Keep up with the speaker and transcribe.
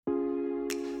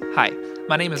Hi,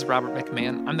 my name is Robert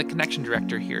McMahon. I'm the Connection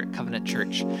Director here at Covenant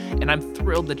Church, and I'm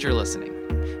thrilled that you're listening.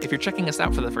 If you're checking us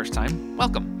out for the first time,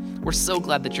 welcome. We're so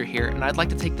glad that you're here, and I'd like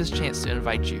to take this chance to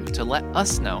invite you to let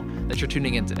us know that you're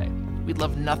tuning in today. We'd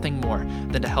love nothing more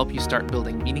than to help you start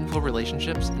building meaningful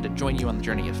relationships and to join you on the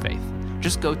journey of faith.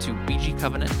 Just go to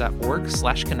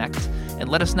bgcovenant.org/connect and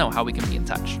let us know how we can be in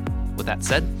touch. With that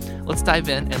said, let's dive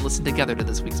in and listen together to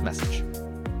this week's message.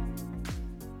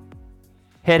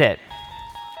 Hit it.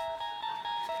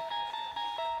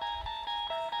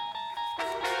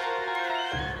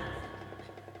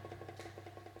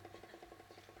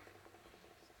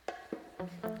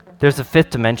 There's a fifth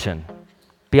dimension,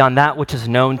 beyond that which is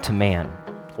known to man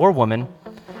or woman.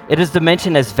 It is a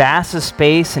dimension as vast as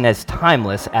space and as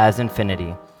timeless as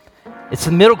infinity. It's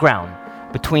the middle ground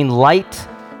between light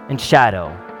and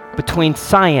shadow, between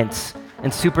science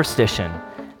and superstition,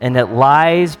 and it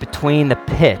lies between the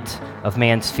pit of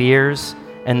man's fears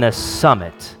and the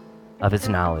summit of his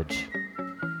knowledge.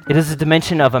 It is a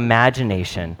dimension of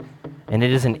imagination, and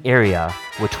it is an area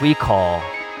which we call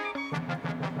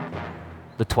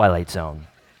the Twilight Zone.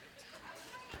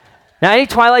 Now, any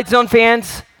Twilight Zone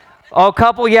fans? Oh, a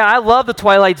couple? Yeah, I love the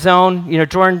Twilight Zone. You know,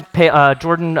 Jordan,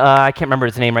 I can't remember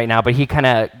his name right now, but he kind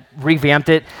of revamped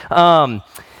it. What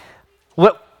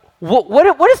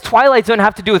does Twilight Zone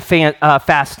have to do with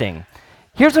fasting?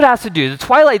 Here's what it has to do. The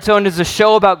Twilight Zone is a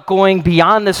show about going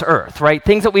beyond this earth, right?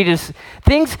 Things that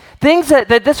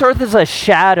this earth is a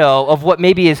shadow of what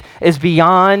maybe is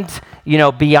beyond,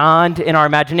 beyond in our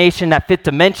imagination, that fifth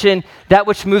dimension, that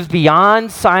which moves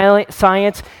beyond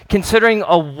science, considering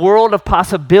a world of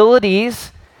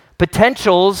possibilities,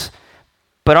 potentials,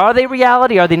 but are they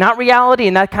reality? Are they not reality?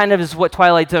 And that kind of is what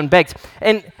Twilight Zone begs.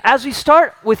 And as we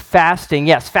start with fasting,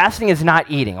 yes, fasting is not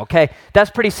eating, okay?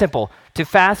 That's pretty simple. To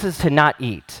fast is to not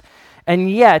eat. And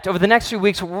yet, over the next few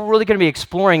weeks, what we're really going to be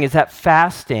exploring is that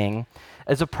fasting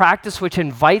is a practice which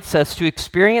invites us to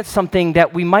experience something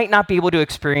that we might not be able to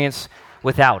experience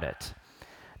without it.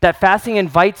 That fasting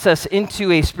invites us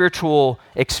into a spiritual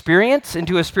experience,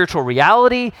 into a spiritual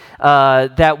reality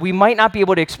that we might not be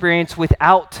able to experience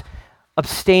without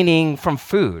abstaining from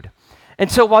food.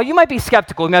 And so while you might be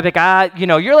skeptical, you might be like,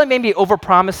 you're like maybe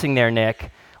overpromising there,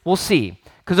 Nick. We'll see.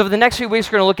 Because over the next few weeks,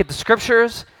 we're going to look at the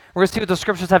scriptures. We're going to see what the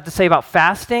scriptures have to say about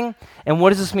fasting and what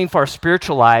does this mean for our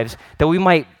spiritual lives, that we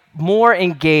might more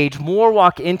engage, more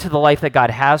walk into the life that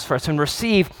God has for us and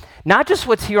receive not just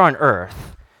what's here on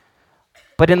earth,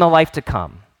 but in the life to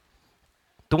come.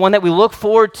 The one that we look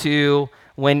forward to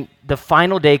when the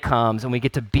final day comes and we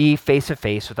get to be face to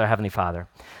face with our Heavenly Father.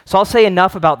 So I'll say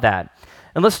enough about that.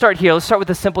 And let's start here. Let's start with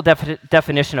a simple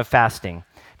definition of fasting.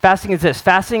 Fasting is this.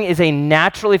 Fasting is a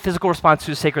naturally physical response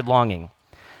to a sacred longing.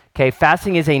 Okay,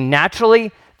 fasting is a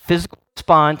naturally physical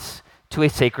response to a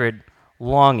sacred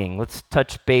longing. Let's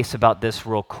touch base about this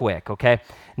real quick, okay?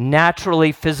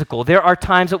 Naturally physical. There are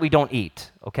times that we don't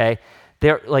eat, okay?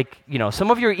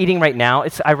 Some of you are eating right now.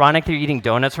 It's ironic that you're eating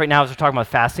donuts right now as we're talking about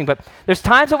fasting, but there's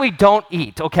times that we don't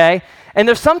eat, okay? And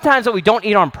there's some times that we don't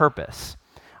eat on purpose.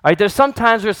 All right, there's some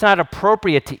times where it's not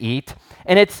appropriate to eat,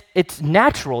 and it's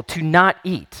natural to not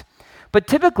eat. But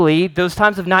typically, those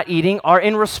times of not eating are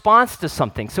in response to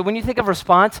something. So when you think of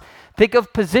response, think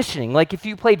of positioning. Like if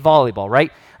you played volleyball,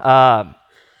 right?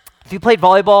 If you played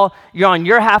volleyball, you're on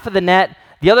your half of the net,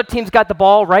 the other team's got the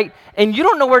ball, right? And you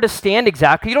don't know where to stand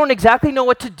exactly. You don't exactly know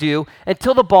what to do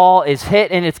until the ball is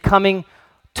hit and it's coming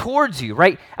towards you,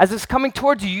 right? As it's coming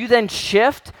towards you, you then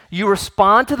shift, you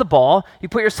respond to the ball, you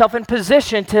put yourself in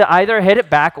position to either hit it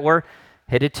back or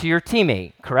hit it to your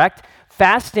teammate, correct?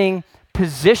 Fasting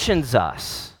positions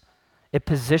us. It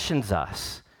positions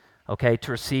us, okay,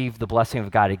 to receive the blessing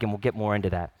of God. Again, we'll get more into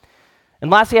that. And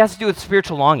lastly, it has to do with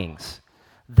spiritual longings,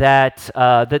 that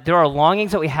there are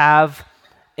longings that we have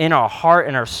in our heart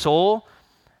and our soul.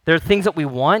 There are things that we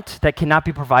want that cannot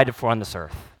be provided for on this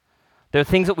earth. There are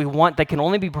things that we want that can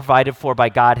only be provided for by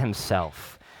God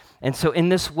himself. And so in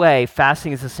this way,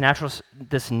 fasting is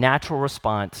this natural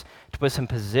response to put us in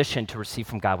position to receive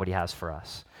from God what he has for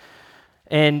us.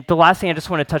 And the last thing I just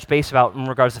want to touch base about in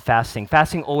regards to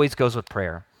fasting always goes with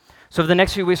prayer. So for the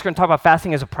next few weeks, we're going to talk about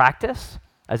fasting as a practice,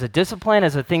 as a discipline,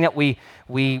 as a thing that we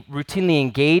routinely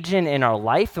engage in our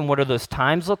life, and what do those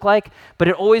times look like. But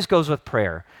it always goes with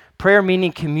prayer. Prayer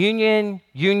meaning communion,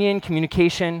 union,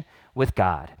 communication with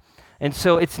God. And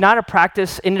so it's not a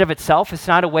practice in and of itself. It's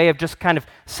not a way of just kind of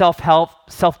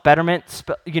self-help, self-betterment,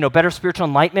 better spiritual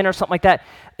enlightenment or something like that.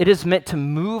 It is meant to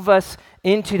move us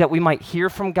into that we might hear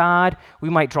from God, we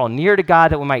might draw near to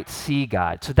God, that we might see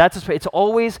God. So it's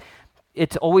always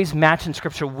matched in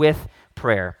Scripture with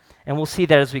prayer. And we'll see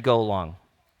that as we go along.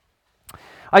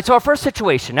 right, so our first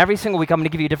situation, every single week I'm going to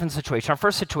give you a different situation. Our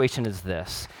first situation is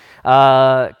this.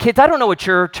 Kids, I don't know what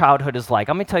your childhood is like.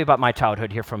 I'm going to tell you about my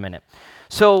childhood here for a minute.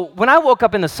 So when I woke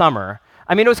up in the summer,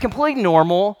 I mean, it was completely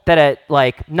normal that at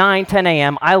like 9, 10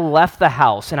 a.m., I left the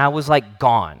house and I was like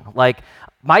gone. Like,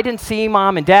 I didn't see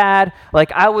mom and dad.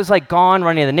 Like, I was like gone,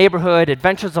 running in the neighborhood,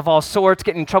 adventures of all sorts,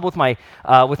 getting in trouble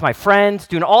with my friends,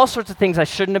 doing all sorts of things I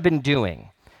shouldn't have been doing,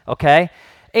 okay?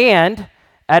 And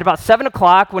at about 7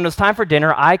 o'clock, when it was time for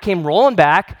dinner, I came rolling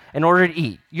back in order to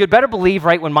eat. You'd better believe,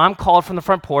 right, when mom called from the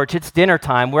front porch, it's dinner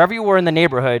time, wherever you were in the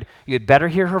neighborhood, you'd better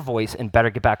hear her voice and better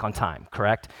get back on time,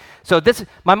 correct? So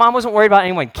my mom wasn't worried about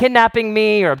anyone kidnapping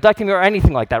me or abducting me or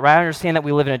anything like that, right? I understand that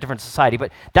we live in a different society,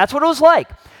 but that's what it was like.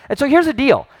 And so here's the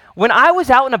deal. When I was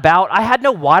out and about, I had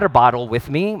no water bottle with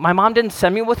me. My mom didn't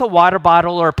send me with a water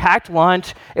bottle or a packed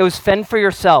lunch. It was fend for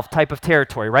yourself type of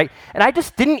territory, right? And I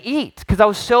just didn't eat because I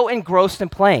was so engrossed in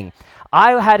playing.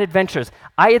 I had adventures.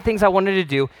 I had things I wanted to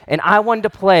do, and I wanted to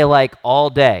play like all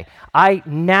day. I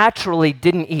naturally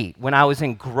didn't eat when I was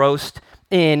engrossed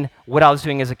in what I was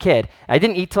doing as a kid. I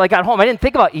didn't eat till I got home. I didn't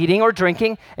think about eating or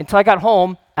drinking until I got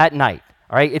home at night,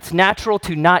 all right? It's natural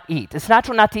to not eat. It's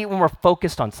natural not to eat when we're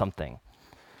focused on something.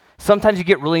 Sometimes you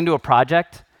get really into a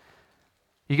project.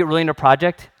 You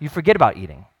forget about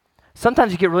eating.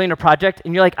 Sometimes you get really into a project,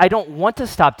 and you're like, I don't want to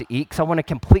stop to eat because I want to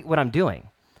complete what I'm doing,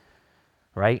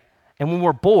 right? And when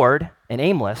we're bored and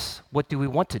aimless, what do we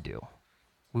want to do?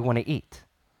 We want to eat.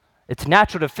 It's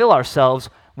natural to fill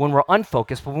ourselves when we're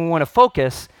unfocused, but when we want to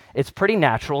focus, it's pretty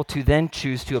natural to then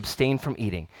choose to abstain from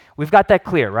eating. We've got that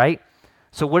clear, right?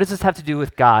 So what does this have to do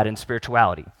with God and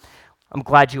spirituality? I'm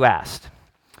glad you asked.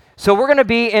 So we're going to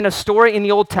be in a story in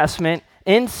the Old Testament,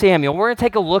 in Samuel. We're going to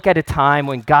take a look at a time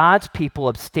when God's people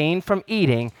abstained from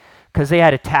eating because they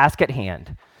had a task at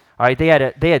hand. All right, they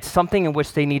had something in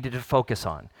which they needed to focus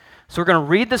on. So we're going to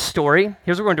read the story.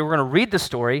 Here's what we're going to do. We're going to read the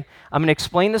story. I'm going to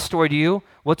explain the story to you,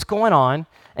 what's going on,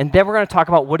 and then we're going to talk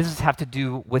about what does this have to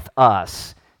do with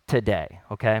us today,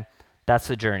 okay? That's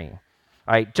the journey.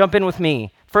 All right, jump in with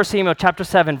me. 1 Samuel chapter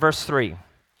 7, verse 3.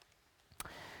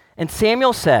 And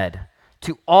Samuel said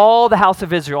to all the house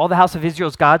of Israel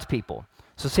is God's people.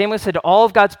 So Samuel said to all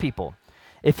of God's people,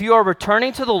 if you are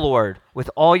returning to the Lord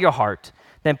with all your heart,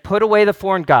 then put away the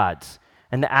foreign gods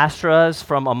and the Ashtoreths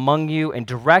from among you and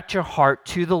direct your heart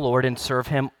to the Lord and serve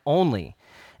him only.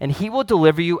 And he will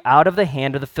deliver you out of the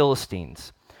hand of the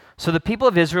Philistines. So the people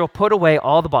of Israel put away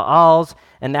all the Baals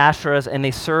and the Ashtoreths, and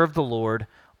they served the Lord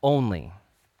only.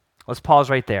 Let's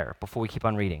pause right there before we keep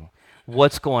on reading.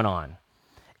 What's going on?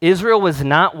 Israel was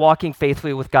not walking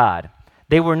faithfully with God.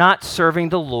 They were not serving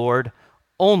the Lord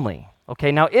only.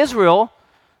 Okay, now Israel,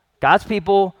 God's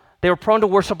people, they were prone to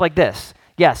worship like this.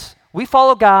 Yes, we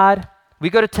follow God, we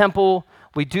go to temple,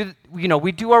 we do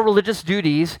our religious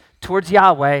duties towards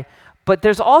Yahweh, but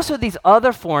there's also these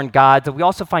other foreign gods that we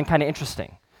also find kind of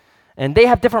interesting. And they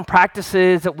have different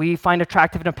practices that we find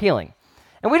attractive and appealing.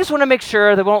 And we just want to make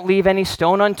sure that we won't leave any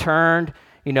stone unturned,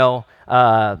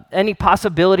 any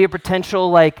possibility or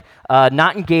potential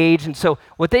not engaged. And so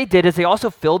what they did is they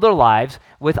also filled their lives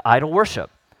with idol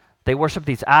worship. They worshiped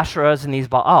these Asherahs and these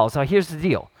Baals. Now here's the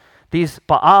deal. These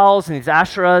Baals and these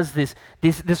Asherahs,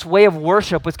 this way of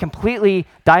worship was completely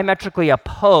diametrically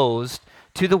opposed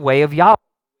to the way of Yahweh,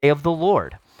 the way of the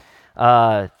Lord.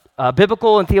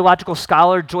 Biblical and theological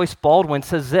scholar Joyce Baldwin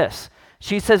says this.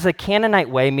 She says the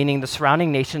Canaanite way, meaning the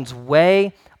surrounding nations'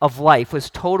 way of life, was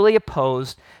totally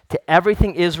opposed to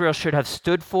everything Israel should have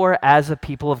stood for as a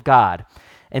people of God.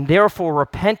 And therefore,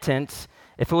 repentance,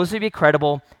 if it was to be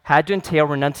credible, had to entail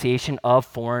renunciation of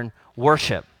foreign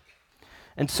worship.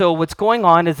 And so what's going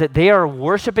on is that they are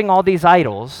worshiping all these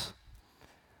idols.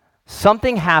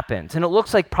 Something happens, and it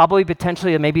looks like probably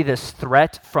potentially maybe this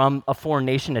threat from a foreign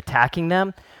nation attacking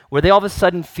them, where they all of a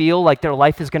sudden feel like their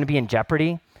life is going to be in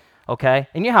jeopardy, okay?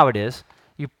 And you know how it is.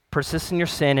 You persist in your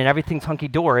sin, and everything's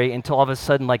hunky-dory until all of a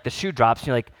sudden, like, the shoe drops, and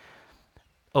you're like,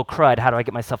 oh, crud, how do I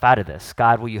get myself out of this?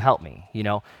 God, will you help me,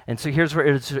 And so here's where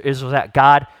Israel's at.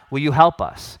 God, will you help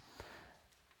us?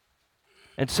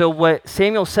 And so what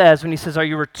Samuel says when he says, are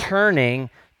you returning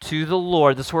to the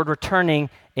Lord? This word returning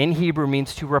in Hebrew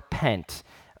means to repent.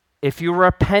 If you're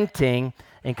repenting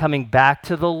and coming back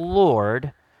to the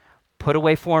Lord, put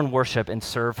away foreign worship and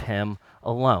serve him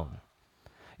alone.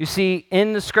 You see,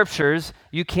 in the scriptures,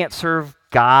 you can't serve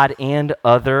God and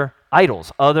other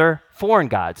idols, other foreign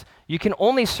gods. You can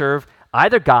only serve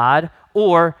either God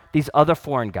or these other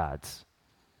foreign gods.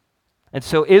 And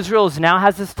so Israel now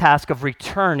has this task of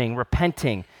returning,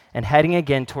 repenting, and heading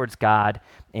again towards God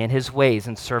and his ways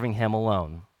and serving him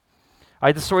alone. All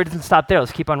right, the story doesn't stop there.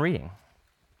 Let's keep on reading.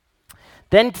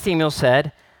 Then Samuel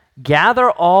said,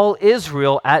 Gather all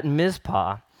Israel at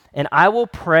Mizpah, and I will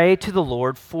pray to the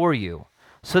Lord for you.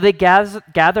 So they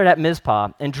gathered at Mizpah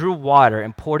and drew water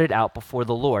and poured it out before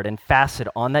the Lord and fasted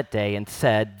on that day and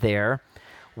said there,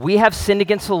 we have sinned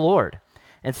against the Lord.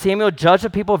 And Samuel judged the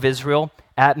people of Israel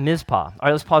at Mizpah. All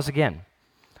right, let's pause again.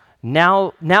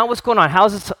 Now what's going on?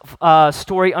 How's this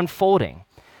story unfolding?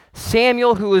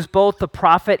 Samuel, who is both the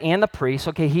prophet and the priest,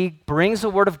 okay, he brings the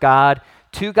word of God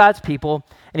to God's people,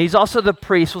 and he's also the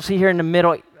priest. We'll see here in a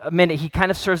minute, he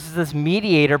kind of serves as this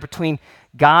mediator between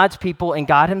God's people and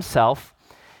God himself.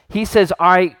 He says,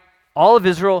 all right, all of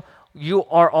Israel, you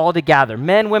are all to gather,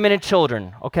 men, women, and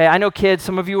children, okay? I know kids,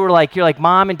 some of you were like, you're like,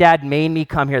 Mom and Dad made me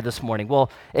come here this morning.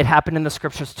 Well, it happened in the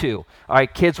scriptures too. All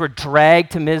right, kids were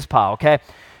dragged to Mizpah, okay?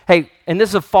 Hey, and this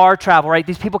is a far travel, right?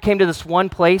 These people came to this one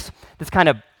place, this kind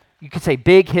of, you could say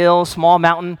big hill, small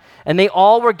mountain, and they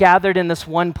all were gathered in this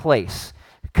one place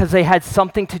because they had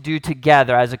something to do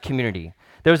together as a community.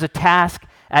 There was a task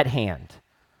at hand,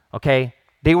 okay?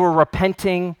 They were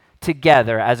repenting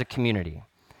together as a community.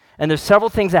 And there's several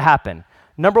things that happen.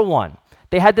 Number one,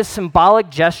 they had this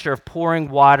symbolic gesture of pouring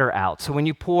water out. So when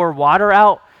you pour water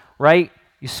out, right,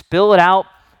 you spill it out,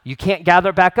 you can't gather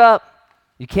it back up.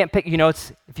 You can't pick,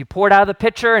 if you pour it out of the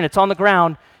pitcher and it's on the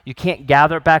ground, you can't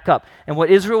gather it back up. And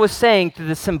what Israel was saying through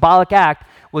this symbolic act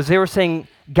was they were saying,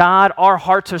 God, our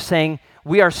hearts are saying,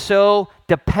 we are so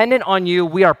dependent on you,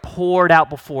 we are poured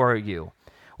out before you.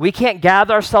 We can't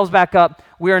gather ourselves back up.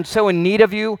 We are so in need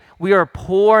of you, we are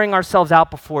pouring ourselves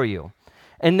out before you.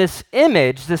 And this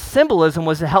image, this symbolism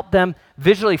was to help them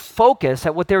visually focus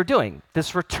at what they were doing,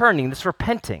 this returning, this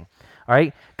repenting. All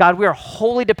right? God, we are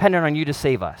wholly dependent on you to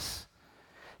save us.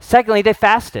 Secondly, they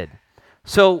fasted.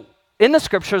 So in the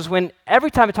scriptures, every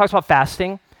time it talks about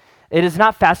fasting, it is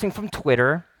not fasting from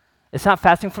Twitter, it's not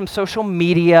fasting from social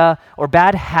media or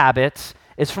bad habits,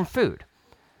 it's from food.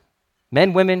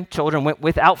 Men, women, children went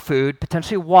without food,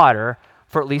 potentially water,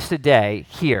 for at least a day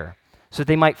here, so that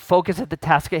they might focus at the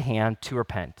task at hand to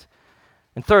repent.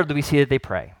 And thirdly, we see that they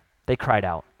pray. They cried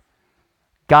out,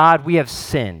 God, we have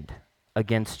sinned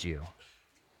against you.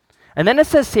 And then it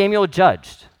says Samuel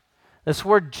judged. This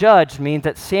word judge means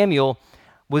that Samuel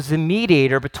was the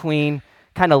mediator between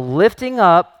kind of lifting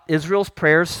up Israel's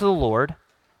prayers to the Lord,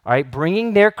 all right,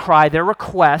 bringing their cry, their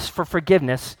request for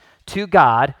forgiveness to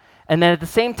God, and then at the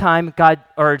same time,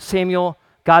 through Samuel,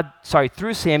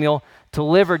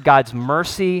 delivered God's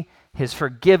mercy, his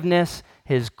forgiveness,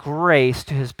 his grace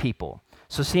to his people.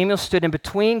 So Samuel stood in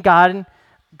between God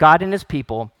and his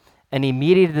people, and he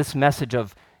mediated this message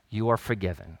of, you are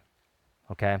forgiven.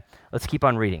 Okay, let's keep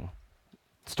on reading.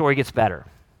 The story gets better.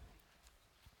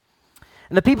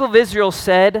 And the people of Israel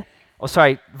said,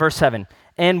 verse 7,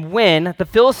 and when the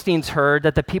Philistines heard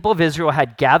that the people of Israel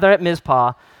had gathered at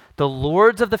Mizpah, the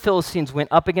lords of the Philistines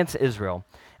went up against Israel.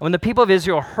 And when the people of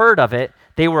Israel heard of it,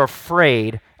 they were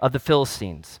afraid of the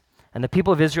Philistines. And the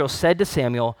people of Israel said to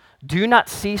Samuel, do not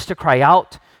cease to cry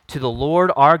out to the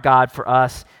Lord our God for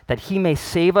us, that he may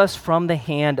save us from the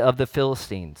hand of the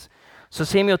Philistines. So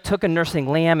Samuel took a nursing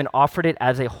lamb and offered it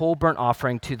as a whole burnt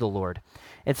offering to the Lord.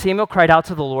 And Samuel cried out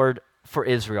to the Lord for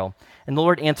Israel. And the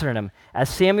Lord answered him. As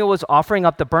Samuel was offering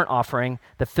up the burnt offering,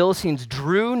 the Philistines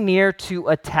drew near to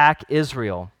attack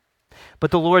Israel.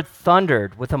 But the Lord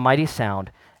thundered with a mighty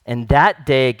sound, and that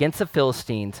day against the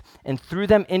Philistines, and threw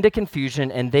them into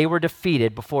confusion, and they were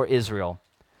defeated before Israel.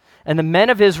 And the men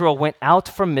of Israel went out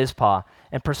from Mizpah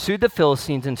and pursued the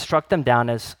Philistines and struck them down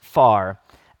as far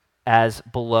as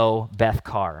below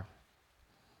Beth-kar.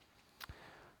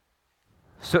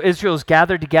 So Israel's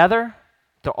gathered together.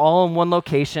 They're all in one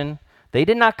location. They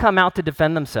did not come out to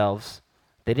defend themselves.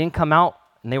 They didn't come out,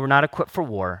 and they were not equipped for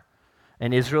war.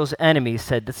 And Israel's enemies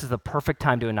said, this is the perfect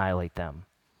time to annihilate them.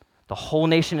 The whole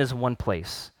nation is in one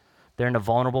place. They're in a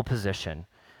vulnerable position.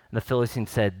 And the Philistines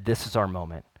said, this is our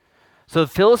moment. So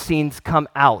the Philistines come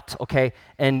out, okay,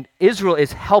 and Israel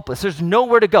is helpless. There's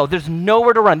nowhere to go. There's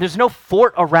nowhere to run. There's no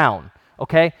fort around,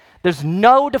 okay? There's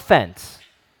no defense.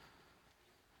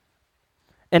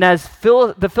 And as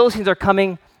the Philistines are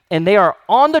coming, and they are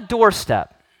on the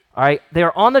doorstep, all right, they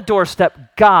are on the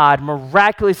doorstep, God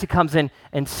miraculously comes in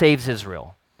and saves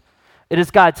Israel. It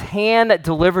is God's hand that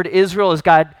delivered Israel. It is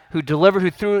God who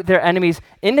threw their enemies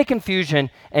into confusion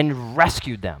and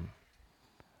rescued them.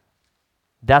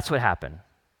 That's what happened.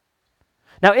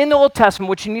 Now, in the Old Testament,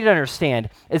 what you need to understand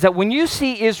is that when you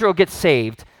see Israel get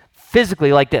saved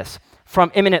physically like this,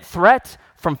 from imminent threat,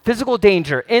 from physical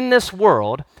danger in this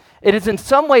world, it is in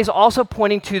some ways also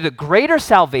pointing to the greater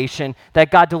salvation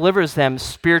that God delivers them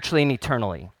spiritually and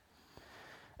eternally.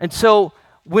 And so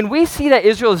when we see that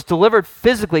Israel is delivered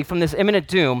physically from this imminent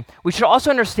doom, we should also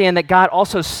understand that God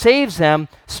also saves them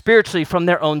spiritually from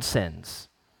their own sins.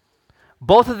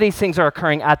 Both of these things are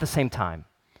occurring at the same time.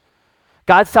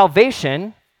 God's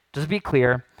salvation, just to be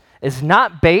clear, is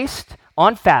not based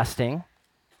on fasting.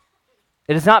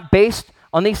 It is not based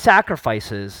on these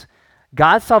sacrifices.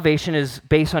 God's salvation is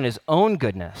based on his own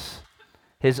goodness,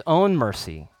 his own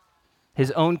mercy,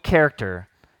 his own character,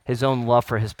 his own love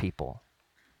for his people.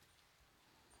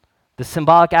 The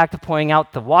symbolic act of pouring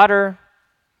out the water,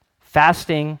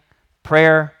 fasting,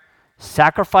 prayer,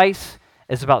 sacrifice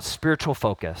is about spiritual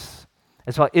focus.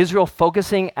 It's about Israel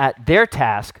focusing at their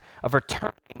task of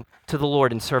returning to the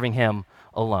Lord and serving him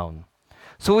alone.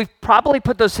 So we've probably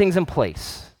put those things in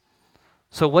place.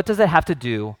 So what does that have to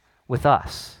do with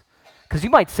us? Because you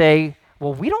might say,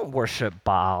 well, we don't worship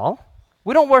Baal.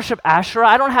 We don't worship Asherah.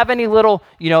 I don't have any little,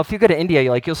 if you go to India,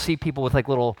 you'll see people with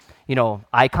little,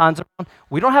 icons around.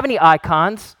 We don't have any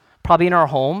icons, probably in our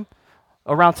home,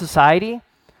 around society.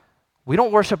 We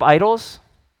don't worship idols.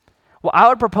 Well, I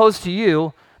would propose to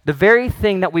you, the very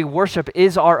thing that we worship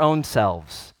is our own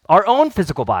selves, our own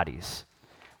physical bodies.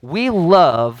 We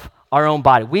love our own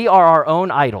body. We are our own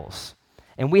idols,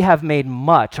 and we have made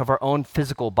much of our own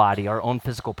physical body, our own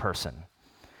physical person.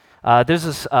 There's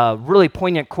this really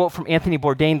poignant quote from Anthony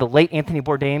Bourdain, the late Anthony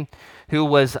Bourdain, who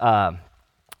was a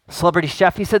celebrity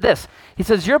chef. He said this. He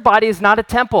says, "Your body is not a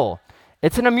temple.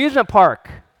 It's an amusement park.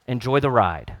 Enjoy the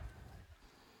ride."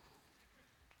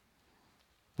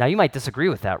 Now, you might disagree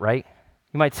with that, right?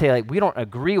 You might say, we don't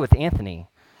agree with Anthony.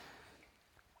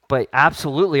 But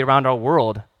absolutely around our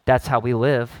world, that's how we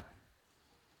live.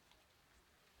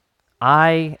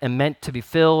 I am meant to be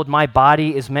filled. My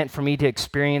body is meant for me to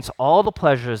experience all the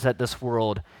pleasures that this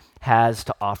world has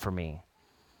to offer me.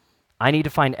 I need to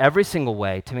find every single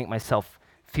way to make myself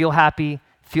feel happy,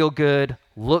 feel good,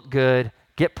 look good,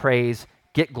 get praise,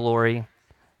 get glory,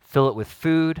 fill it with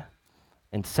food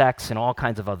and sex and all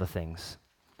kinds of other things.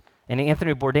 And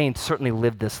Anthony Bourdain certainly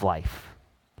lived this life.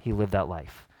 He lived that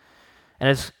life. And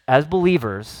as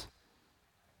believers,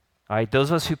 all right, those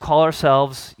of us who call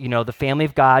ourselves, the family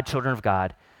of God, children of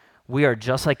God, we are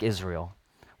just like Israel,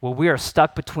 where we are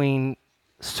stuck between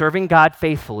serving God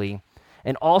faithfully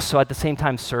and also at the same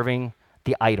time serving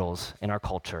the idols in our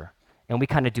culture. And we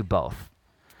kind of do both.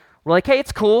 We're like, hey,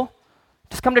 it's cool.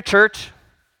 Just come to church.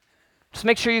 Just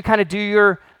make sure you kind of do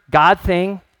your God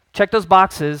thing. Check those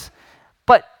boxes.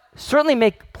 But certainly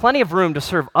make plenty of room to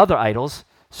serve other idols.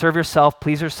 Serve yourself,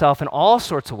 please yourself in all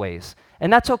sorts of ways.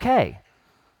 And that's okay.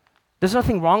 There's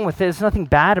nothing wrong with it. There's nothing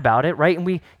bad about it, right? And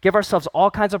we give ourselves all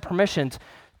kinds of permissions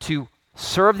to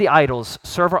serve the idols,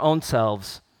 serve our own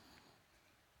selves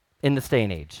in this day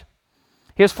and age.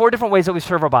 Here's 4 different ways that we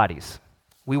serve our bodies.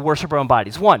 We worship our own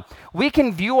bodies. 1, we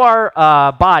can view our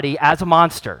body as a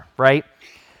monster, right?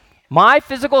 My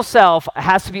physical self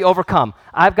has to be overcome.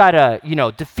 I've got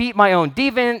to, defeat my own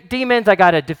demons. I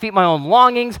got to defeat my own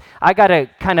longings. I got to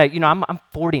kind of, I'm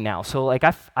 40 now, so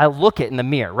I look it in the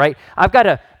mirror, right? I've got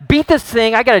to beat this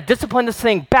thing. I got to discipline this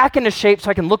thing back into shape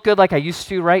so I can look good like I used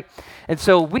to, right? And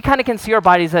so we kind of can see our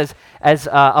bodies as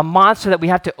a monster that we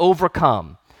have to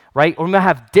overcome, right? Or we might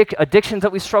have addictions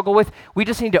that we struggle with. We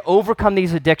just need to overcome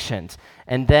these addictions,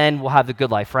 and then we'll have the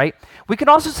good life, right? We can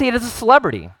also see it as a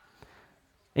celebrity.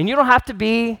 And you don't have to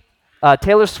be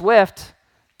Taylor Swift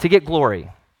to get glory.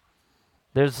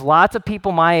 There's lots of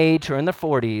people my age who are in their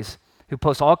 40s who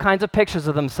post all kinds of pictures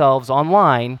of themselves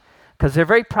online because they're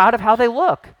very proud of how they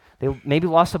look. They maybe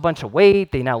lost a bunch of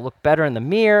weight. They now look better in the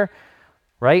mirror,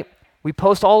 right? We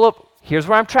post all of, here's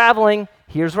where I'm traveling.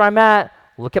 Here's where I'm at.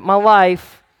 Look at my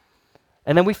life.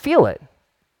 And then we feel it.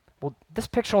 Well, this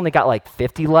picture only got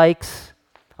 50 likes.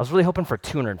 I was really hoping for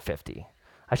 250.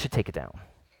 I should take it down.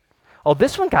 Oh,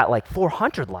 this one got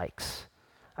 400 likes.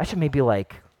 I should maybe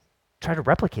try to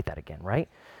replicate that again, right?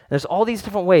 There's all these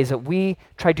different ways that we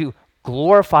try to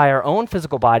glorify our own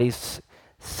physical bodies,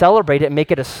 celebrate it, and make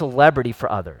it a celebrity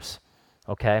for others,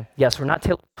 okay? Yes, we're not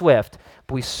Taylor Swift,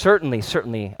 but we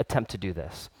certainly attempt to do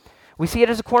this. We see it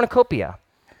as a cornucopia.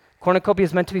 Cornucopia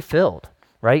is meant to be filled,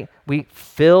 right? We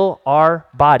fill our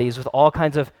bodies with all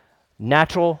kinds of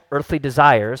natural earthly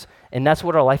desires, and that's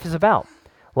what our life is about.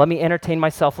 Let me entertain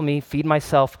myself. Let me feed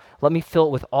myself. Let me fill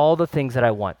it with all the things that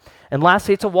I want. And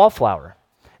lastly, it's a wallflower.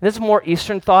 And this is a more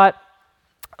Eastern thought.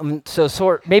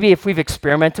 So maybe if we've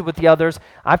experimented with the others,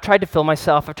 I've tried to fill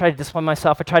myself. I've tried to discipline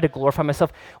myself. I've tried to glorify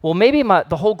myself. Well, maybe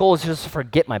the whole goal is just to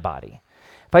forget my body.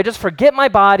 If I just forget my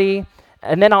body,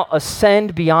 and then I'll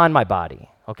ascend beyond my body.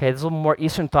 Okay, this is a little more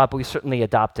Eastern thought, but we certainly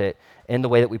adopt it in the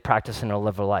way that we practice and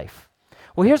live our life.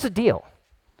 Well, here's the deal.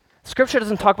 Scripture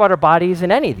doesn't talk about our bodies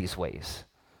in any of these ways.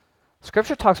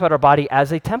 Scripture talks about our body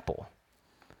as a temple.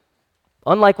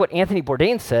 Unlike what Anthony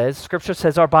Bourdain says, Scripture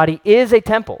says our body is a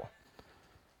temple.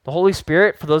 The Holy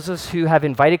Spirit, for those of us who have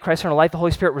invited Christ into our life, the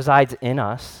Holy Spirit resides in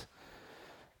us.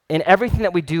 And everything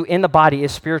that we do in the body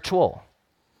is spiritual.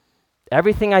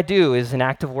 Everything I do is an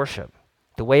act of worship.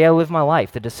 The way I live my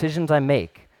life, the decisions I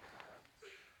make,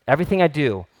 everything I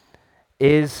do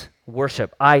is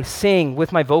worship. I sing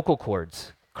with my vocal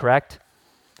cords, correct?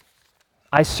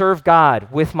 I serve God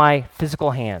with my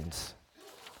physical hands.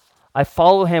 I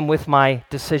follow him with my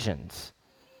decisions.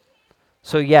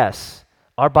 So yes,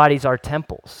 our bodies are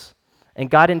temples. And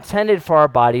God intended for our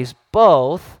bodies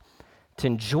both to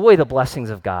enjoy the blessings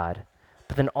of God,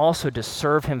 but then also to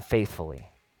serve him faithfully.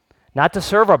 Not to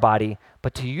serve our body,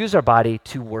 but to use our body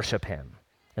to worship him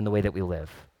in the way that we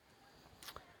live.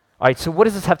 All right, so what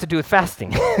does this have to do with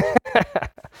fasting?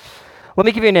 Let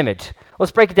me give you an image.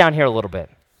 Let's break it down here a little bit.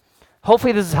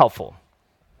 Hopefully this is helpful.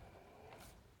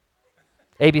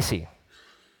 ABC.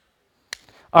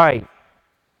 All right.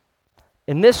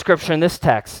 In this scripture, in this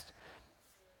text,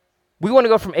 we want to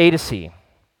go from A to C.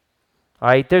 All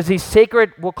right. There's these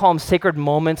sacred, we'll call them sacred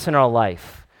moments in our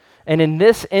life. And in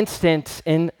this instance,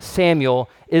 in Samuel,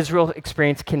 Israel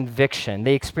experienced conviction.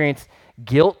 They experienced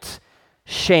guilt,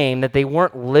 shame that they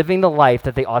weren't living the life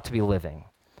that they ought to be living.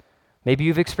 Maybe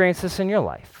you've experienced this in your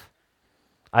life,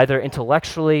 either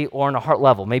intellectually or on a heart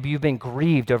level. Maybe you've been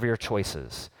grieved over your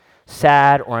choices,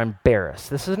 sad or embarrassed.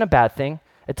 This isn't a bad thing.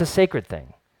 It's a sacred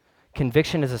thing.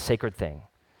 Conviction is a sacred thing.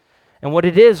 And what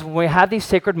it is, when we have these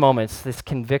sacred moments, this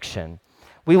conviction,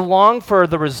 we long for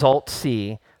the result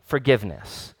C,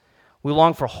 forgiveness. We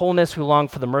long for wholeness. We long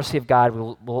for the mercy of God.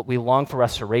 We long for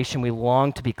restoration. We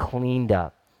long to be cleaned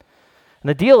up. And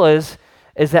the deal is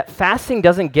that fasting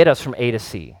doesn't get us from A to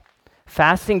C.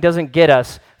 Fasting doesn't get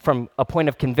us from a point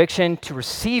of conviction to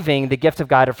receiving the gift of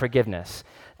God of forgiveness.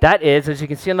 That is, as you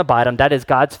can see on the bottom, that is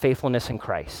God's faithfulness in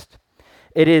Christ.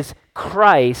 It is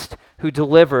Christ who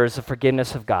delivers the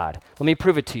forgiveness of God. Let me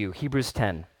prove it to you. Hebrews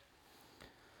 10.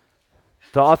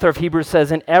 The author of Hebrews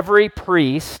says, "And every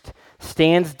priest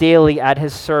stands daily at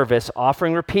his service,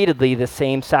 offering repeatedly the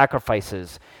same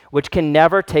sacrifices, which can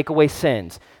never take away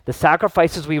sins." The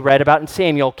sacrifices we read about in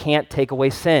Samuel can't take away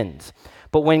sins.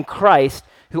 But when Christ,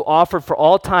 who offered for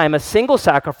all time a single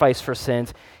sacrifice for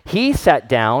sins, he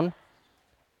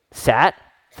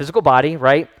physical body,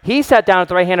 right? He sat down at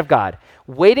the right hand of God,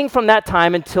 waiting from that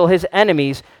time until his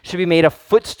enemies should be made a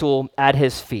footstool at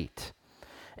his feet.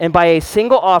 And by a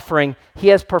single offering, he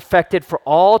has perfected for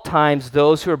all times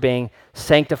those who are being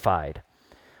sanctified.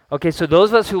 Okay, so those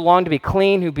of us who long to be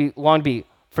clean, long to be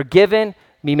forgiven,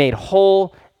 be made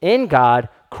whole in God,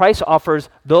 Christ offers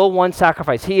the one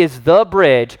sacrifice. He is the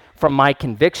bridge from my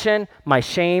conviction, my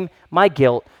shame, my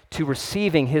guilt, to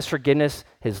receiving his forgiveness,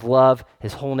 his love,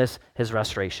 his wholeness, his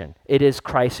restoration. It is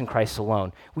Christ and Christ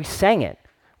alone. We sang it.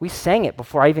 We sang it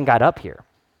before I even got up here.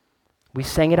 We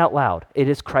sang it out loud. It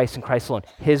is Christ and Christ alone.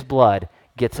 His blood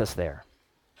gets us there.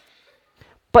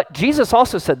 But Jesus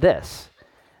also said this.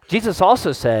 Jesus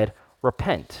also said,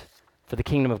 "Repent, for the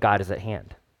kingdom of God is at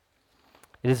hand."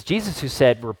 It is Jesus who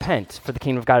said, "Repent, for the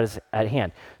kingdom of God is at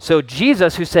hand." So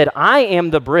Jesus, who said, "I am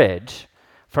the bridge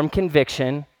from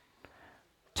conviction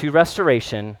to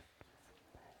restoration,"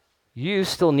 you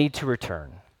still need to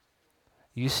return.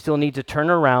 You still need to turn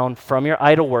around from your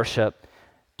idol worship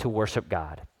to worship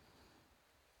God.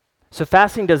 So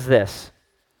fasting does this.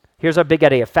 Here's our big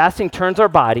idea. Fasting turns our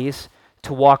bodies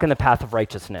to walk in the path of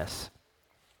righteousness.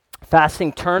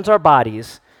 Fasting turns our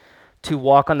bodies to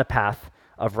walk on the path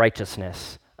of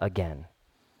righteousness again.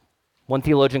 One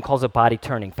theologian calls it body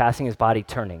turning. Fasting is body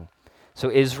turning.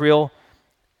 So Israel,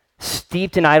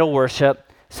 steeped in idol worship,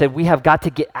 said, we have got to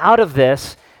get out of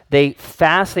this. They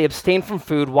fast, they abstain from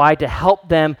food. Why? To help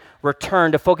them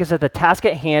return, to focus at the task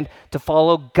at hand, to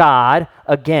follow God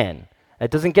again. It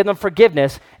doesn't give them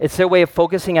forgiveness. It's their way of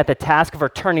focusing at the task of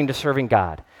returning to serving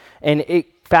God. And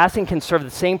fasting can serve the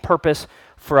same purpose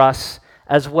for us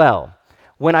as well.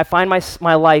 When I find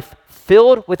my life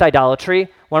filled with idolatry,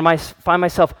 when I find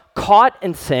myself caught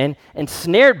in sin and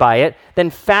snared by it, then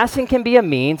fasting can be a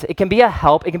means, it can be a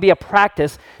help, it can be a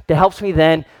practice that helps me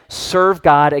then serve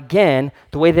God again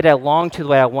the way that I long to, the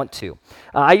way I want to.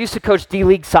 I used to coach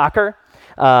D-League soccer.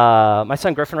 My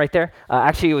son Griffin right there.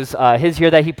 Actually, it was his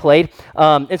year that he played.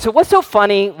 And so what's so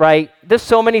funny, right? There's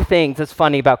so many things that's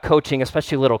funny about coaching,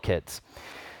 especially little kids.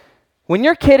 When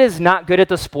your kid is not good at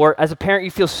the sport, as a parent,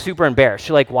 you feel super embarrassed.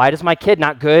 You're like, why does my kid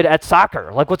not good at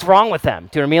soccer? Like, what's wrong with them?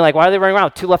 Do you know what I mean? Like, why are they running around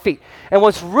with 2 left feet? And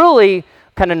what's really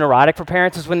kind of neurotic for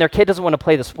parents is when their kid doesn't want to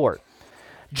play the sport.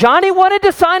 Johnny wanted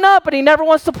to sign up, but he never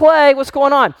wants to play. What's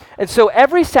going on? And so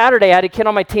every Saturday, I had a kid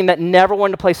on my team that never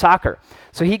wanted to play soccer.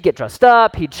 So he'd get dressed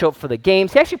up, he'd show up for the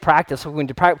games. He actually practiced, so we went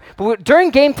to practice. But during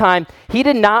game time, he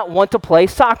did not want to play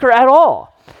soccer at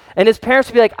all. And his parents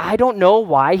would be like, I don't know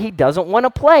why he doesn't want to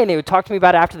play. And they would talk to me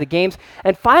about it after the games.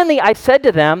 And finally, I said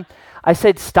to them,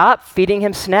 stop feeding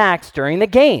him snacks during the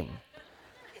game.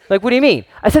 Like, what do you mean?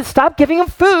 I said, stop giving him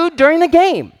food during the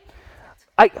game.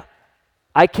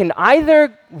 I can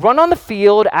either run on the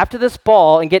field after this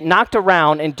ball and get knocked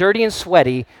around and dirty and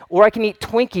sweaty, or I can eat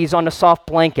Twinkies on a soft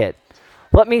blanket.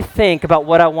 Let me think about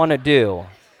what I want to do.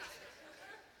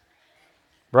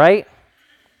 Right?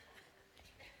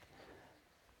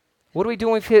 What do we do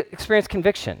when we experience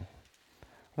conviction?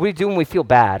 What do we do when we feel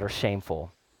bad or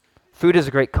shameful? Food is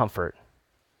a great comfort.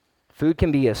 Food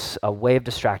can be a way of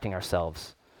distracting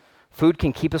ourselves. Food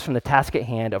can keep us from the task at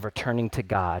hand of returning to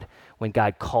God when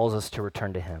God calls us to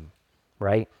return to him,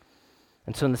 right?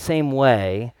 And so in the same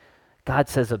way, God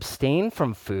says abstain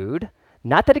from food,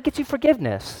 not that it gets you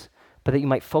forgiveness, but that you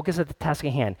might focus at the task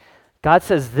at hand. God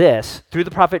says this through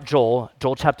the prophet Joel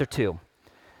chapter 2.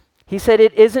 He said,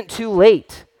 it isn't too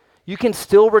late. You can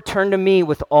still return to me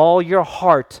with all your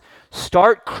heart.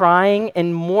 Start crying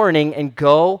and mourning and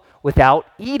go without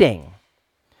eating.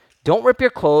 Don't rip your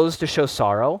clothes to show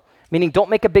sorrow, meaning don't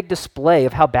make a big display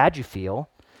of how bad you feel.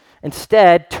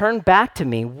 Instead, turn back to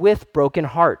me with broken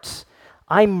hearts.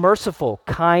 I'm merciful,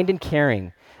 kind, and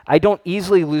caring. I don't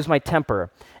easily lose my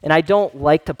temper, and I don't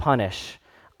like to punish.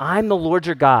 I'm the Lord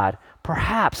your God.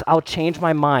 Perhaps I'll change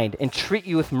my mind and treat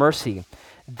you with mercy.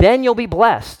 Then you'll be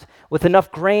blessed with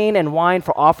enough grain and wine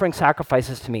for offering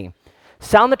sacrifices to me.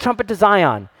 Sound the trumpet to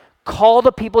Zion. Call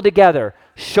the people together.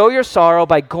 Show your sorrow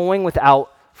by going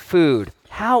without food.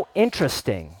 How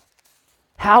interesting.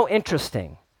 How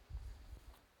interesting.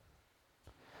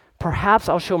 Perhaps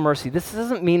I'll show mercy. This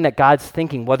doesn't mean that God's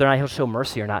thinking whether or not he'll show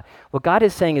mercy or not. What God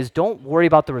is saying is don't worry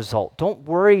about the result. Don't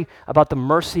worry about the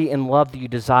mercy and love that you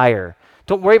desire.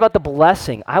 Don't worry about the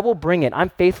blessing. I will bring it. I'm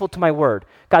faithful to my word.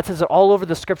 God says it all over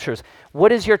the scriptures.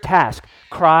 What is your task?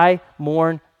 Cry,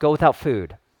 mourn, go without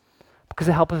food. Because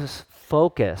it helps us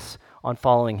focus on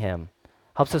following him.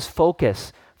 Helps us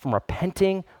focus from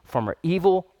repenting from our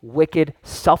evil, wicked,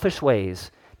 selfish ways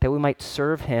that we might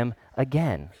serve him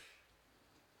again.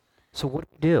 So what do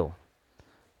we do?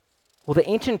 Well, the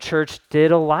ancient church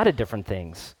did a lot of different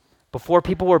things. Before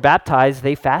people were baptized,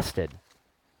 they fasted.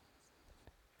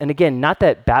 And again, not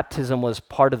that baptism was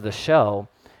part of the show,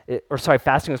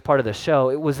 fasting was part of the show.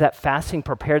 It was that fasting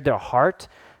prepared their heart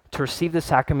to receive the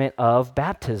sacrament of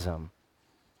baptism.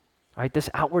 Right? This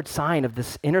outward sign of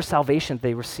this inner salvation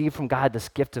they receive from God, this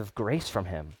gift of grace from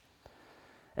him.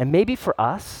 And maybe for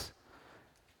us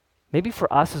is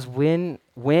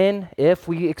if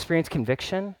we experience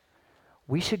conviction,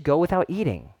 we should go without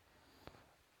eating.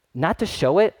 Not to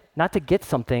show it, not to get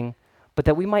something, but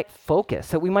that we might focus,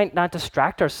 that we might not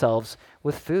distract ourselves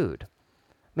with food.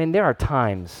 I mean, there are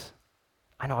times,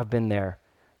 I know I've been there,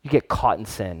 you get caught in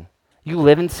sin. You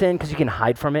live in sin because you can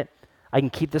hide from it. I can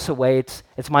keep this away.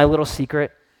 It's my little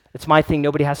secret. It's my thing.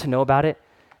 Nobody has to know about it.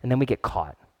 And then we get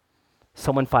caught.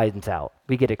 Someone finds out.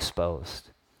 We get exposed.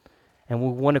 And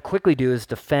what we want to quickly do is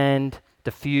defend,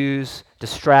 diffuse,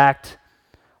 distract,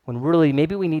 when really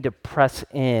maybe we need to press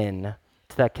in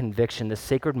to that conviction, this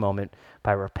sacred moment,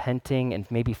 by repenting and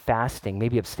maybe fasting,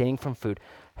 maybe abstaining from food,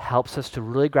 helps us to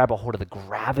really grab a hold of the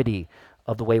gravity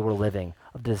of the way we're living,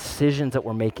 of the decisions that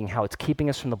we're making, how it's keeping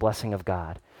us from the blessing of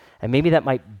God. And maybe that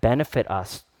might benefit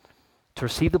us to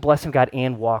receive the blessing of God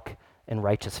and walk in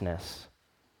righteousness.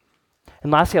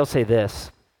 And lastly, I'll say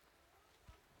this.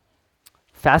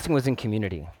 Fasting was in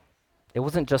community. It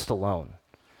wasn't just alone.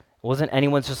 It wasn't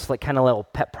anyone's just like kind of little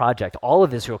pet project. All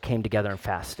of Israel came together and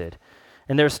fasted.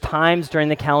 And there's times during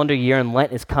the calendar year, and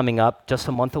Lent is coming up just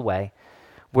a month away,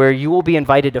 where you will be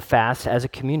invited to fast as a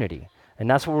community. And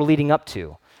that's what we're leading up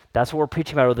to. That's what we're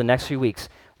preaching about over the next few weeks.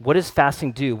 What does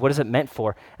fasting do? What is it meant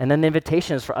for? And then the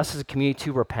invitation is for us as a community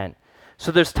to repent.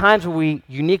 So there's times where we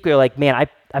uniquely are like, man,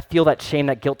 I feel that shame,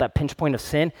 that guilt, that pinch point of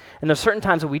sin. And there's certain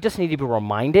times that we just need to be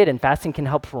reminded, and fasting can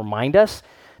help remind us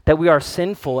that we are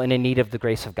sinful and in need of the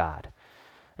grace of God.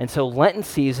 And so Lenten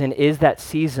season is that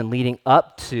season leading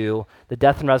up to the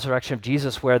death and resurrection of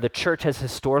Jesus, where the church has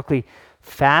historically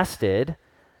fasted,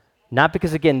 not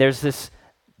because, again, there's this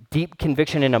deep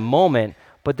conviction in a moment,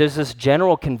 but there's this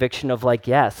general conviction of like,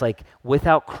 yes, like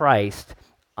without Christ,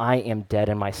 I am dead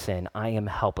in my sin. I am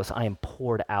helpless. I am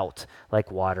poured out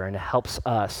like water. And it helps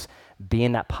us be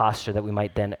in that posture that we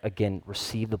might then, again,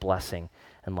 receive the blessing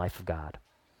and life of God.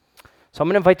 So I'm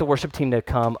going to invite the worship team to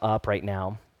come up right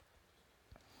now.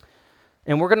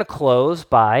 And we're going to close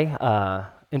by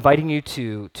inviting you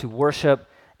to worship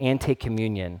and take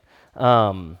communion.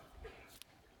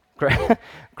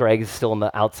 Greg is still on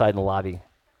the outside in the lobby.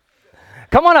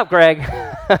 Come on up, Greg.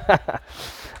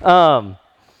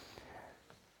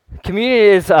 Communion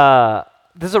is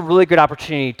this is a really good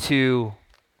opportunity to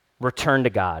return to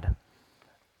God.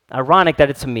 Ironic that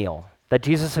it's a meal, that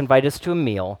Jesus invited us to a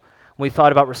meal when we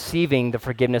thought about receiving the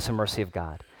forgiveness and mercy of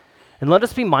God. And let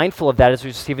us be mindful of that as we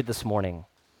receive it this morning.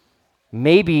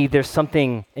 Maybe there's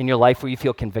something in your life where you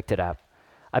feel convicted of.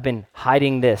 I've been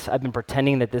hiding this. I've been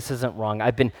pretending that this isn't wrong.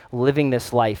 I've been living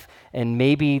this life. And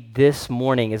maybe this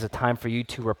morning is a time for you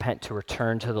to repent, to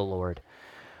return to the Lord.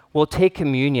 We'll take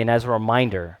communion as a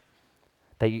reminder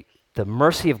that the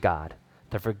mercy of God,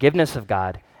 the forgiveness of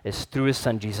God is through his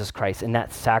son, Jesus Christ, and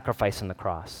that sacrifice on the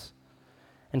cross.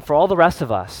 And for all the rest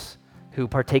of us who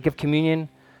partake of communion,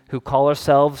 who call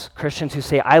ourselves Christians, who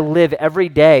say, I live every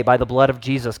day by the blood of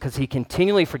Jesus because he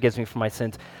continually forgives me for my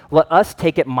sins, let us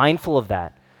take it mindful of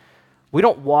that. We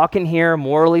don't walk in here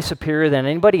morally superior than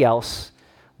anybody else.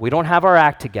 We don't have our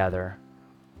act together.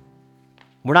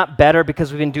 We're not better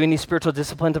because we've been doing these spiritual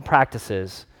disciplines and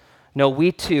practices. No,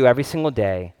 we too, every single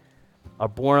day, are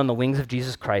born on the wings of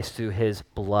Jesus Christ through his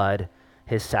blood,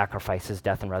 his sacrifice, his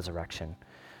death and resurrection.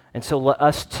 And so let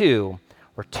us too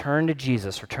return to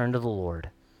Jesus, return to the Lord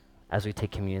as we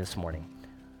take communion this morning.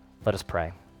 Let us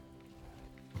pray.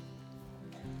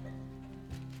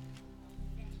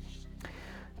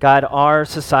 God, our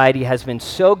society has been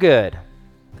so good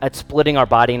at splitting our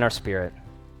body and our spirit.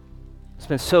 It's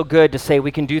been so good to say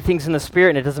we can do things in the spirit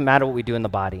and it doesn't matter what we do in the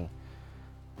body.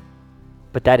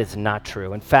 But that is not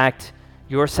true. In fact,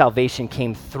 your salvation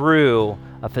came through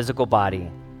a physical body,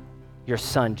 your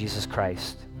son, Jesus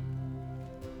Christ.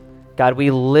 God, we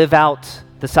live out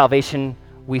the salvation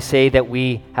we say that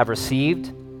we have received,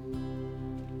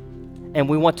 and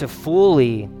we want to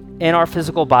fully, in our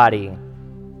physical body,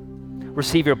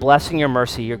 receive your blessing, your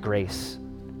mercy, your grace.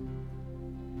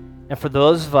 And for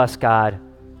those of us, God,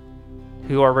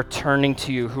 who are returning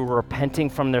to you, who are repenting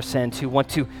from their sins, who want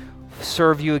to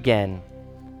serve you again,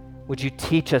 would you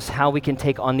teach us how we can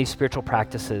take on these spiritual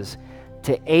practices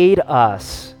to aid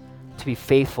us to be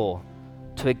faithful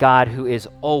to a God who is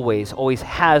always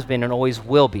has been, and always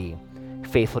will be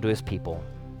faithful to his people.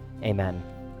 Amen.